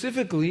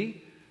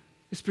specifically,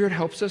 the Spirit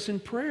helps us in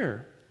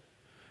prayer.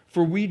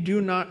 For we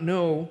do not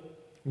know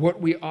what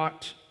we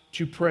ought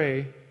to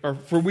pray,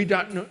 for we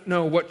don't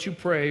know what to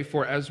pray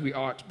for as we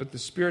ought, but the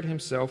Spirit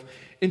Himself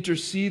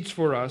intercedes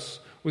for us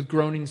with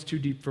groanings too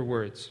deep for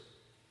words.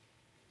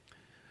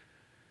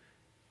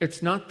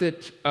 It's not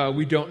that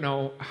we don't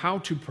know how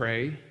to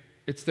pray,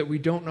 it's that we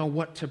don't know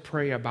what to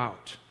pray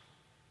about.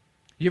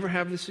 You ever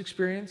have this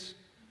experience?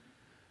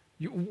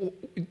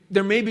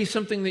 There may be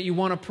something that you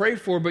want to pray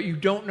for, but you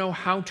don't know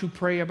how to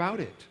pray about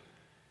it.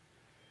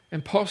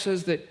 And Paul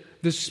says that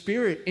the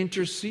Spirit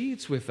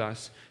intercedes with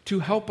us to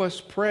help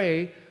us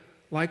pray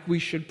like we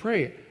should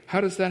pray.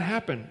 How does that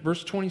happen?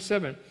 Verse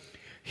 27,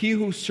 He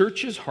who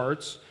searches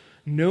hearts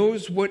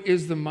knows what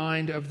is the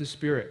mind of the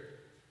Spirit.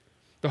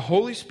 The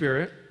Holy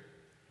Spirit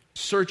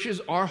searches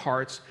our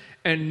hearts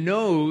and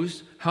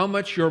knows how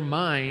much your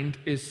mind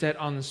is set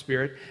on the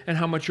Spirit and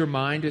how much your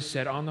mind is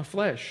set on the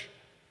flesh.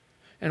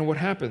 And what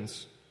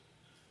happens?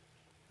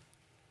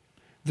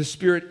 The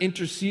Spirit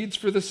intercedes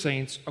for the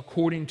saints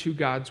according to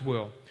God's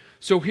will.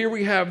 So here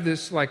we have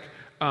this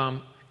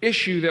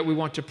issue that we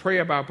want to pray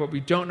about, but we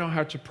don't know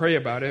how to pray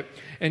about it.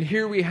 And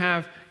here we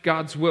have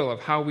God's will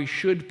of how we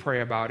should pray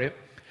about it.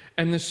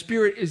 And the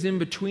Spirit is in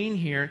between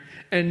here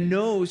and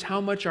knows how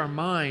much our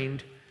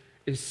mind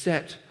is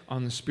set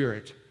on the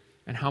Spirit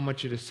and how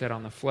much it is set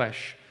on the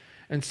flesh.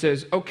 And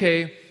says,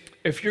 okay,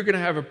 if you're going to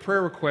have a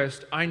prayer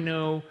request, I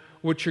know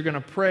what you're going to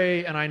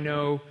pray and I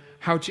know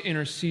how to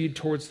intercede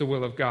towards the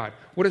will of God.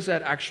 What does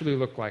that actually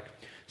look like?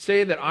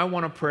 Say that I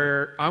want to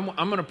pray, I'm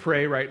going to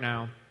pray right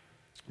now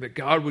that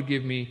God would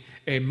give me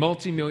a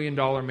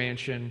multi-million-dollar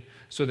mansion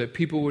so that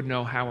people would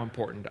know how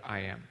important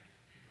I am.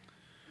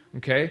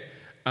 Okay?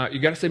 You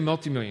got to say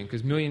multi-million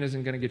because million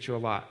isn't going to get you a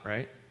lot,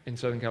 right? In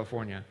Southern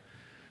California.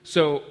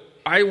 So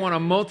I want a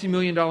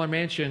multi-million-dollar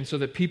mansion so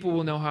that people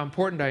will know how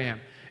important I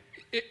am.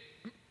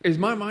 Is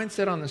my mind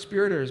set on the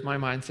Spirit or is my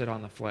mind set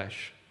on the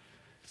flesh?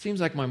 It seems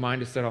like my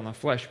mind is set on the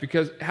flesh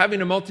because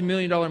having a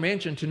multi-million-dollar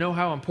mansion to know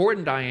how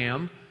important I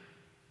am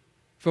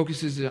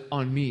focuses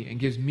on me and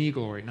gives me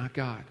glory, not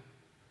God.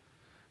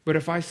 But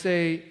if I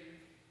say,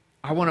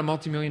 I want a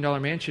multi-million-dollar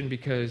mansion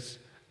because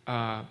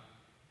I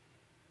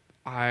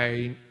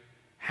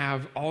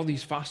have all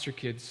these foster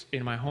kids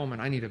in my home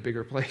and I need a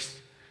bigger place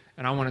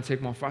and I want to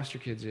take more foster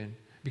kids in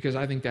because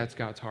I think that's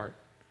God's heart.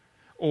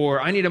 Or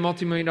I need a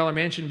multi-million-dollar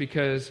mansion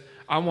because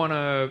I want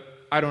to,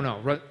 I don't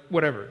know,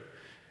 whatever.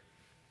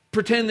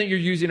 Pretend that you're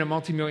using a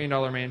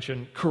multi-million-dollar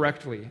mansion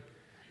correctly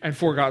and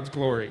for God's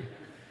glory.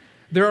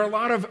 There are a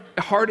lot of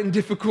hard and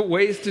difficult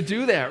ways to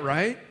do that,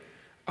 right?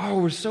 Oh,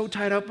 we're so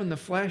tied up in the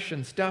flesh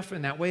and stuff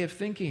and that way of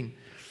thinking.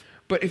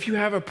 But if you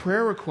have a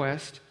prayer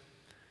request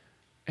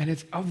and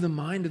it's of the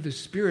mind of the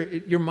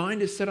Spirit, your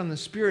mind is set on the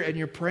Spirit and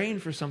you're praying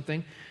for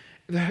something,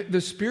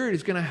 the Spirit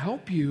is going to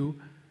help you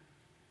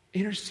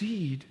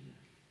intercede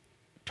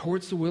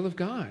towards the will of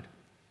God.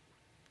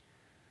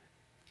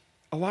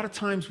 A lot of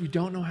times we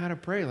don't know how to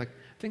pray. Like,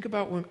 think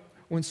about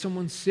when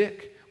someone's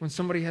sick, when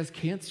somebody has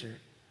cancer.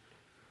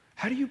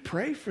 How do you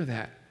pray for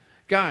that?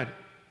 God,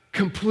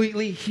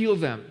 completely heal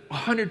them,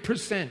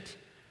 100%.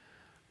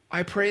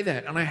 I pray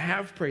that, and I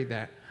have prayed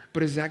that.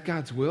 But is that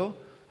God's will?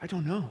 I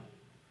don't know.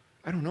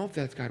 I don't know if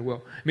that's God's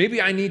will.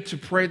 Maybe I need to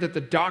pray that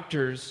the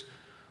doctors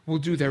will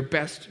do their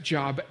best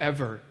job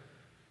ever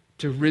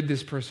to rid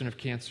this person of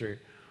cancer.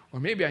 Or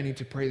maybe I need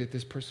to pray that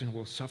this person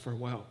will suffer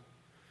well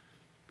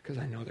because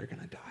I know they're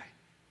going to die.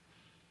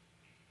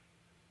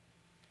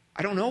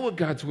 I don't know what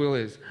God's will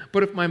is,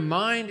 but if my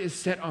mind is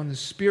set on the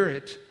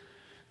Spirit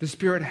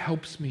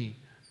helps me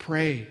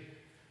pray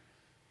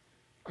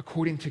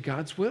according to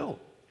God's will.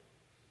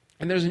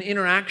 And there's an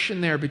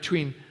interaction there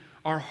between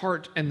our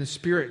heart and the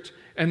Spirit.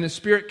 And the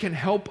Spirit can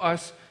help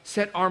us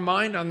set our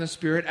mind on the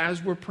Spirit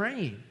as we're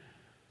praying.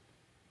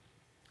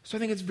 So I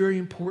think it's very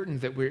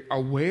important that we're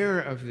aware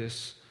of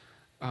this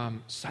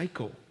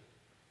cycle.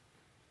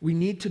 We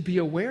need to be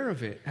aware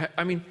of it.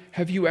 I mean,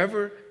 have you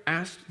ever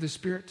asked the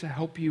Spirit to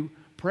help you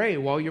pray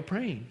while you're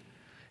praying?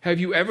 Have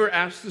you ever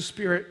asked the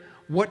Spirit,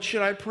 what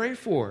should I pray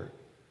for?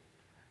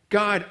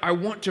 God, I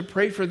want to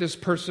pray for this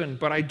person,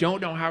 but I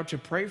don't know how to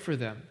pray for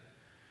them.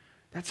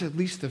 That's at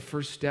least the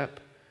first step.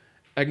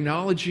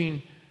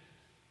 Acknowledging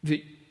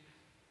that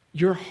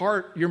your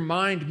heart, your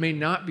mind may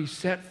not be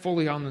set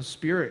fully on the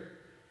Spirit.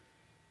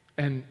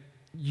 And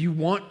you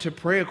want to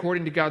pray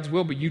according to God's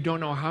will, but you don't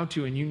know how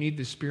to, and you need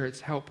the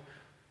Spirit's help.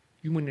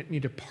 You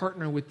need to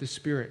partner with the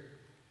Spirit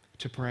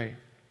to pray.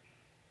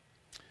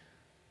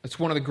 That's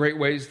one of the great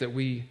ways that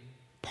we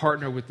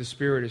partner with the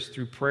Spirit is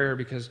through prayer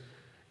because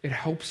it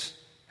helps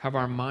have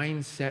our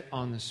mind set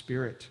on the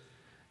Spirit.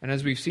 And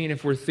as we've seen,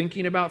 if we're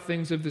thinking about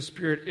things of the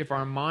Spirit, if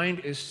our mind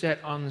is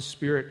set on the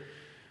Spirit,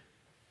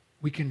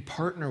 we can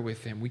partner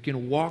with Him. We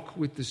can walk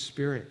with the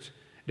Spirit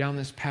down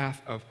this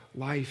path of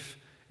life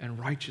and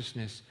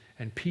righteousness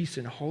and peace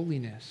and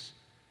holiness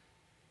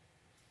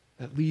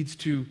that leads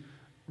to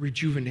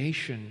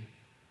rejuvenation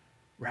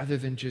rather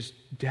than just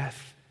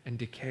death and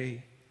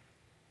decay.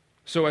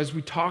 So as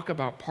we talk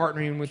about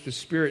partnering with the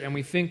Spirit and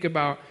we think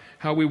about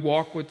how we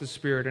walk with the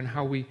Spirit and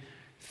how we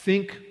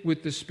think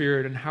with the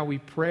Spirit and how we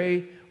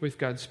pray with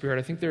God's Spirit,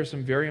 I think there are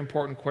some very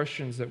important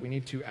questions that we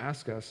need to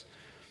ask us.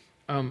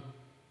 Are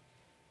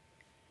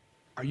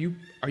you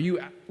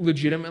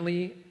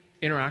legitimately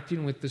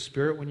interacting with the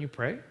Spirit when you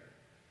pray?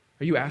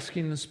 Are you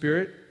asking the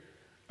Spirit?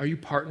 Are you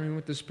partnering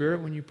with the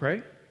Spirit when you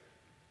pray?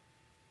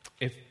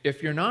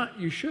 If you're not,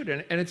 you should.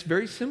 And it's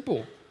very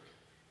simple.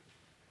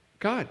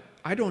 God,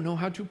 I don't know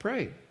how to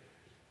pray.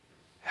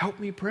 Help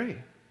me pray.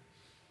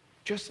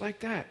 Just like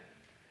that.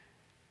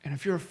 And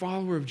if you're a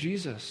follower of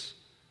Jesus,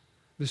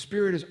 the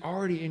Spirit is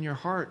already in your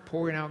heart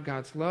pouring out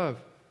God's love,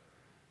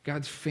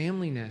 God's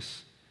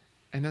familyness.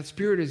 And that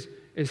Spirit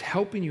is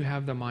helping you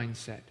have the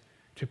mindset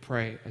to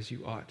pray as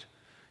you ought.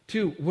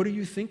 2, what are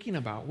you thinking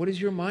about? What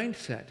is your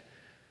mindset?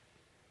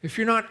 If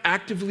you're not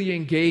actively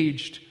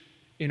engaged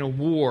in a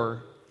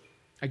war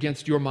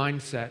against your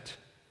mindset,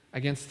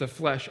 against the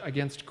flesh,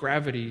 against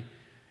gravity,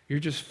 you're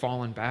just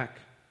falling back.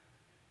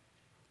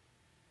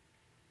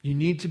 You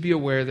need to be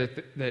aware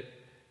that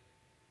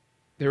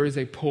there is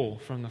a pull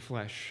from the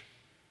flesh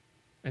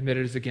and that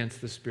it is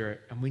against the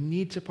Spirit. And we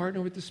need to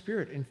partner with the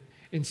Spirit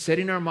in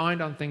setting our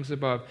mind on things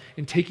above,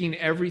 in taking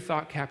every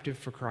thought captive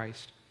for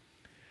Christ.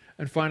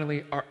 And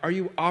finally, are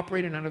you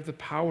operating out of the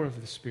power of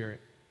the Spirit?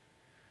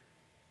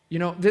 You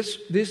know,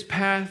 this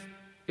path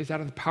is out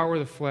of the power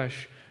of the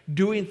flesh,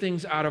 doing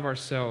things out of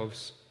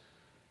ourselves,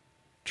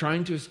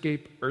 trying to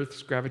escape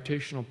Earth's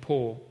gravitational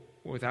pull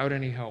without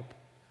any help,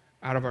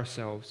 out of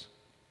ourselves.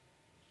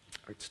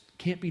 It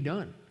can't be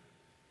done.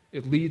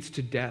 It leads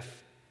to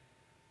death.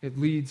 It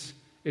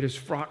is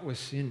fraught with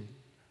sin.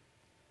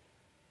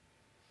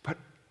 But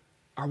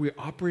are we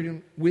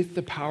operating with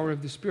the power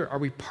of the Spirit? Are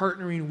we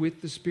partnering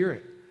with the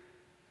Spirit?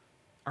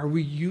 Are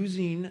we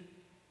using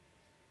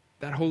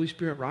that Holy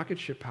Spirit rocket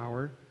ship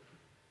power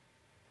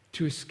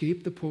to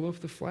escape the pull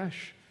of the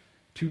flesh,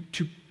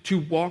 to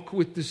walk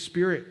with the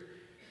Spirit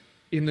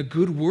in the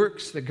good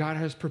works that God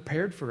has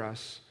prepared for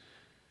us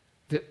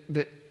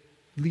that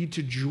lead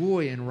to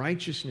joy and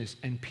righteousness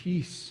and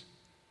peace?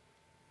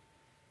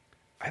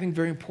 I think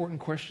very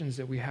important questions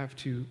that we have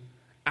to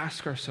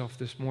ask ourselves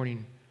this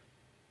morning.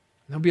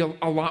 There'll be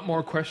a lot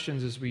more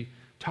questions as we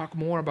talk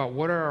more about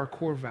what are our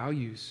core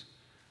values.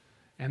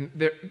 And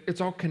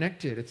it's all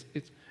connected.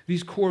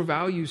 These core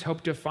values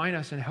help define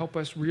us and help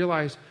us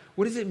realize,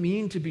 what does it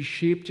mean to be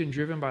shaped and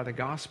driven by the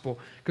gospel?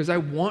 Because I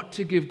want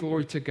to give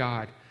glory to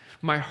God.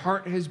 My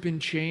heart has been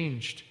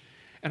changed.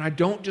 And I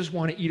don't just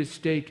want to eat a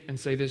steak and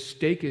say, this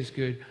steak is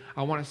good.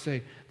 I want to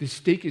say, this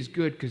steak is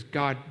good because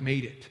God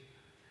made it.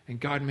 And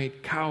God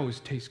made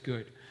cows taste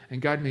good.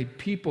 And God made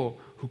people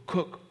who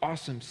cook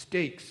awesome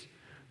steaks.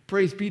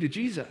 Praise be to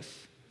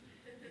Jesus.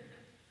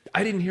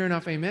 I didn't hear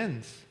enough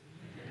amens.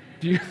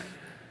 Do you?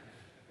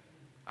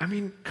 I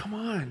mean, come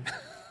on.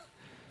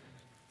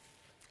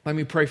 Let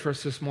me pray for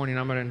us this morning.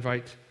 I'm going to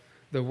invite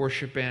the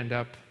worship band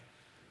up.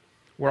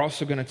 We're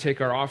also going to take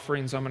our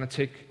offerings. I'm going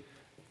to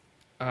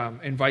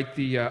invite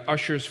the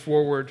ushers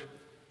forward.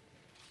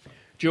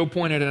 Joe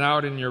pointed it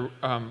out in your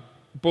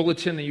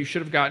bulletin that you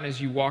should have gotten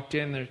as you walked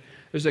in.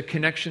 There's a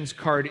connections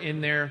card in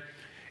there.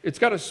 It's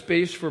got a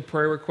space for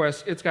prayer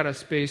requests. It's got a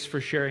space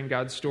for sharing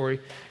God's story.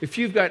 If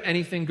you've got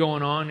anything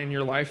going on in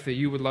your life that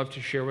you would love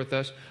to share with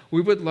us, we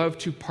would love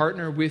to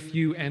partner with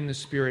you and the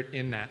Spirit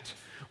in that.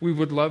 We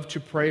would love to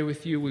pray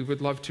with you. We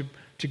would love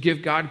to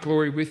give God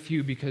glory with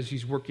you because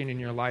He's working in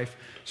your life.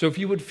 So if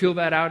you would fill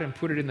that out and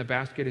put it in the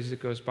basket as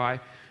it goes by,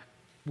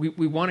 we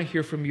want to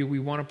hear from you. We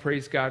want to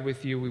praise God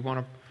with you. We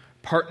want to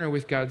partner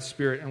with God's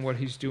Spirit and what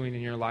He's doing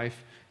in your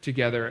life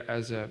together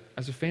as a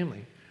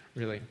family,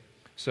 really.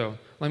 So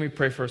let me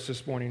pray for us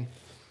this morning.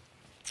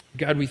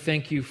 God, we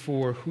thank you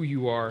for who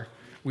you are.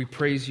 We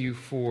praise you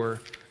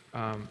for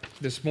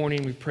this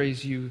morning. We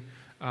praise you,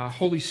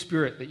 Holy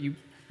Spirit, that you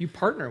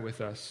partner with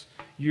us.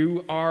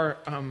 You are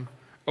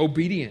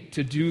obedient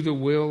to do the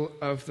will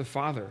of the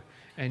Father,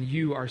 and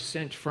you are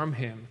sent from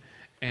Him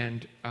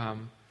and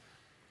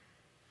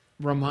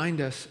remind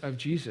us of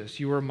Jesus.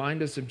 You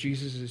remind us of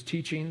Jesus'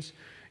 teachings.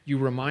 You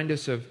remind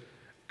us of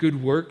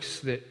good works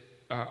that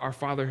our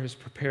Father has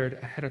prepared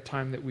ahead of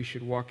time that we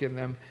should walk in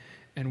them.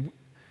 And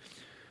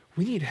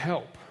we need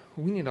help.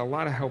 We need a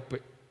lot of help,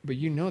 but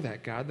you know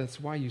that, God. That's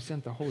why you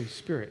sent the Holy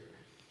Spirit.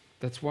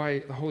 That's why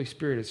the Holy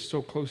Spirit is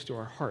so close to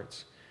our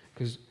hearts,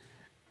 because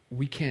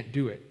we can't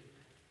do it.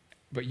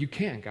 But you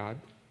can, God,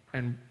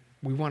 and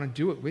we want to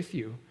do it with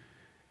you.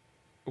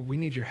 We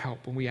need your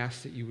help, and we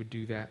ask that you would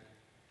do that.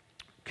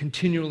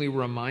 Continually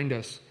remind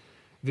us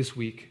this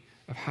week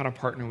of how to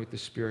partner with the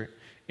Spirit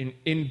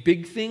in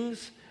big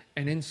things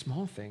and in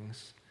small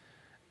things.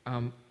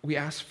 We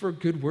ask for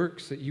good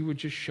works, that you would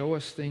just show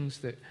us things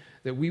that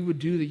we would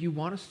do that you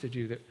want us to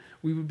do, that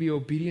we would be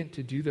obedient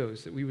to do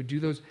those, that we would do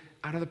those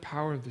out of the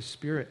power of the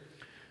Spirit.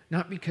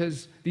 Not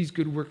because these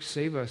good works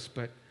save us,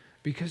 but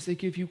because they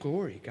give you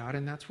glory, God,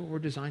 and that's what we're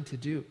designed to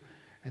do,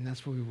 and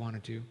that's what we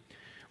want to do.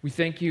 We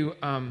thank you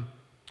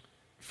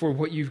for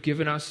what you've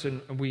given us,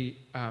 and we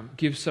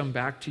give some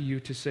back to you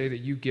to say that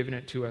you've given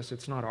it to us.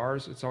 It's not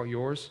ours, it's all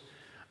yours.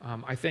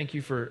 I thank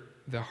you for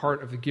the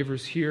heart of the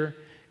givers here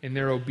in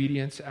their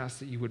obedience. Ask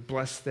that you would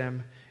bless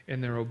them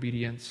in their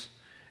obedience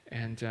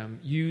and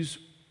use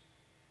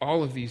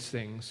all of these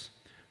things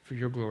for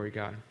your glory,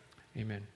 God. Amen.